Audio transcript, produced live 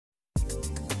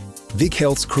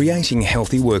VicHealth's creating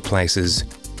healthy workplaces,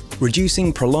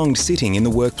 reducing prolonged sitting in the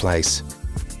workplace.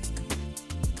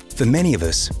 For many of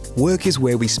us, work is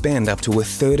where we spend up to a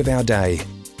third of our day,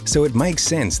 so it makes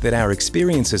sense that our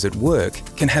experiences at work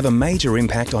can have a major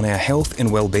impact on our health and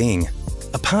well-being.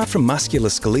 Apart from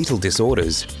musculoskeletal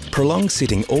disorders, prolonged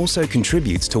sitting also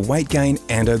contributes to weight gain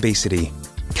and obesity.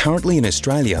 Currently in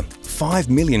Australia, 5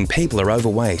 million people are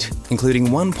overweight, including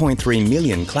 1.3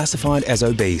 million classified as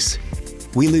obese.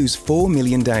 We lose 4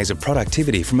 million days of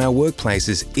productivity from our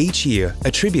workplaces each year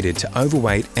attributed to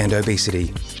overweight and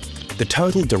obesity. The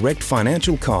total direct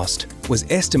financial cost was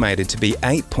estimated to be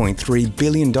 $8.3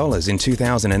 billion in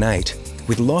 2008,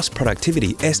 with lost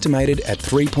productivity estimated at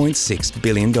 $3.6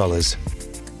 billion.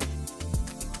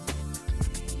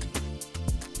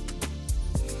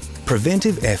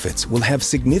 Preventive efforts will have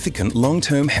significant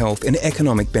long-term health and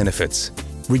economic benefits.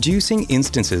 Reducing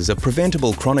instances of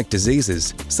preventable chronic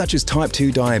diseases such as type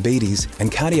 2 diabetes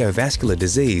and cardiovascular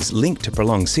disease linked to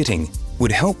prolonged sitting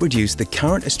would help reduce the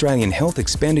current Australian health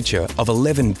expenditure of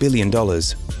 $11 billion.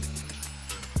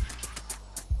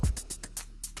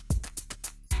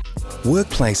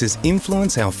 Workplaces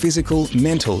influence our physical,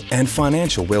 mental and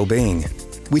financial well-being,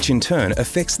 which in turn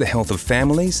affects the health of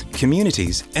families,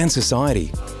 communities and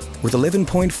society. With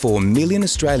 11.4 million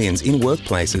Australians in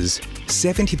workplaces,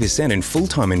 70% in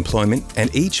full-time employment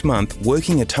and each month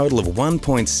working a total of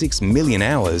 1.6 million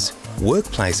hours,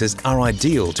 workplaces are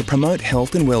ideal to promote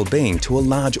health and well-being to a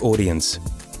large audience.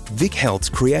 VicHealth's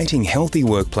Creating Healthy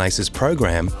Workplaces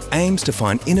program aims to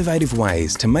find innovative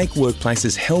ways to make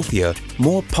workplaces healthier,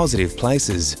 more positive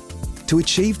places. To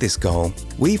achieve this goal,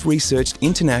 we've researched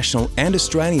international and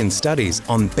Australian studies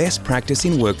on best practice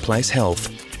in workplace health.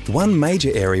 One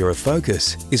major area of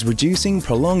focus is reducing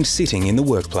prolonged sitting in the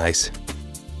workplace.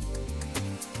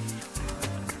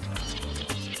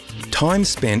 Time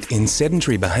spent in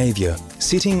sedentary behaviour,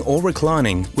 sitting or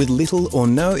reclining with little or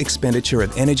no expenditure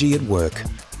of energy at work.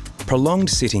 Prolonged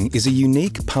sitting is a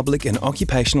unique public and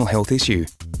occupational health issue,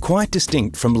 quite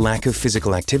distinct from lack of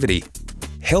physical activity.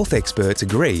 Health experts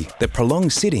agree that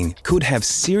prolonged sitting could have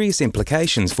serious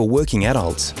implications for working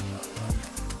adults.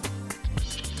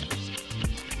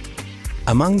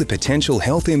 Among the potential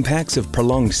health impacts of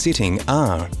prolonged sitting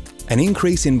are an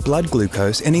increase in blood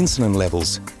glucose and insulin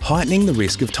levels, heightening the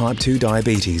risk of type 2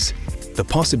 diabetes, the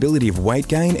possibility of weight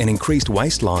gain and increased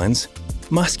waistlines,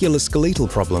 musculoskeletal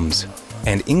problems,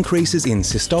 and increases in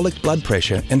systolic blood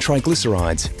pressure and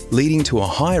triglycerides, leading to a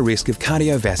higher risk of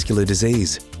cardiovascular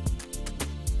disease.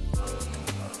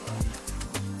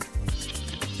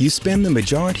 You spend the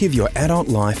majority of your adult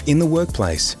life in the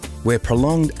workplace, where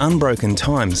prolonged unbroken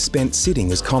time spent sitting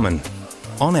is common.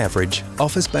 On average,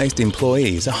 office-based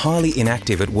employees are highly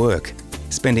inactive at work,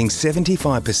 spending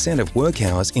 75% of work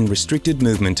hours in restricted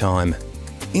movement time.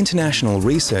 International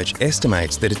research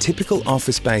estimates that a typical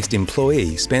office-based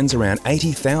employee spends around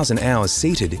 80,000 hours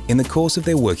seated in the course of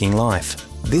their working life.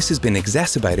 This has been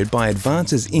exacerbated by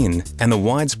advances in and the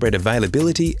widespread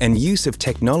availability and use of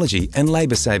technology and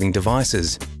labour-saving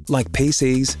devices like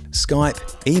PCs,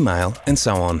 Skype, email and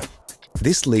so on.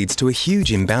 This leads to a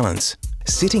huge imbalance.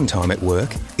 Sitting time at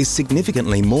work is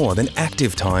significantly more than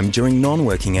active time during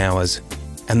non-working hours,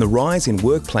 and the rise in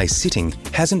workplace sitting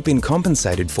hasn't been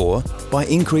compensated for by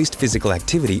increased physical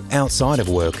activity outside of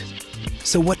work.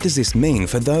 So what does this mean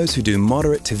for those who do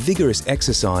moderate to vigorous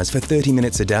exercise for 30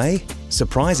 minutes a day?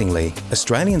 Surprisingly,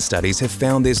 Australian studies have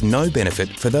found there's no benefit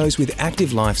for those with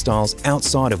active lifestyles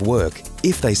outside of work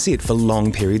if they sit for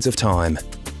long periods of time.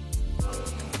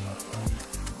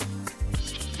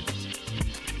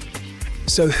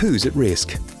 So who's at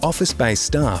risk? Office-based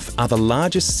staff are the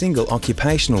largest single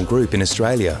occupational group in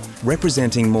Australia,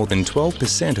 representing more than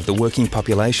 12% of the working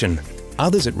population.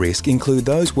 Others at risk include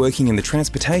those working in the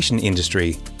transportation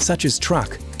industry, such as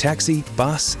truck, taxi,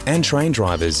 bus and train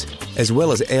drivers, as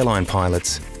well as airline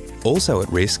pilots. Also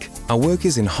at risk are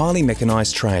workers in highly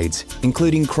mechanised trades,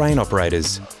 including crane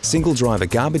operators, single-driver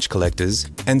garbage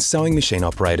collectors and sewing machine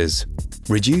operators.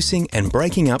 Reducing and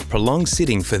breaking up prolonged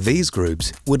sitting for these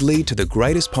groups would lead to the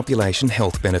greatest population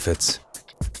health benefits.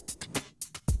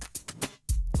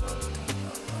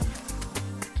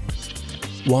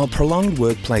 While prolonged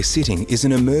workplace sitting is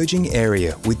an emerging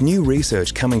area with new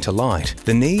research coming to light,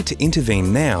 the need to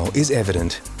intervene now is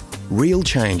evident. Real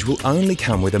change will only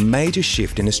come with a major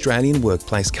shift in Australian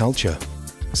workplace culture.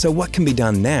 So what can be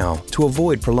done now to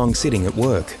avoid prolonged sitting at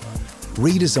work?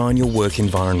 Redesign your work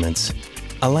environments.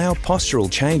 Allow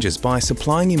postural changes by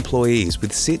supplying employees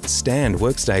with sit-stand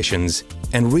workstations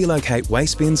and relocate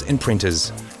waste bins and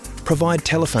printers. Provide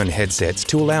telephone headsets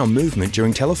to allow movement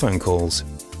during telephone calls.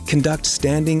 Conduct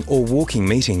standing or walking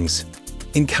meetings.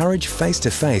 Encourage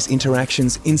face-to-face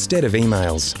interactions instead of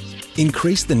emails.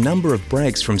 Increase the number of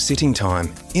breaks from sitting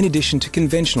time, in addition to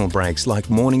conventional breaks like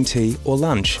morning tea or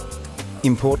lunch.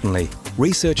 Importantly,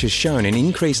 research has shown an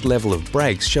increased level of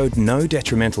breaks showed no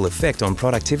detrimental effect on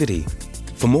productivity.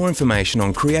 For more information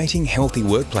on creating healthy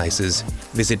workplaces,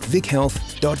 visit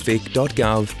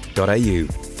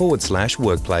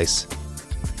vichealth.vic.gov.au/workplace.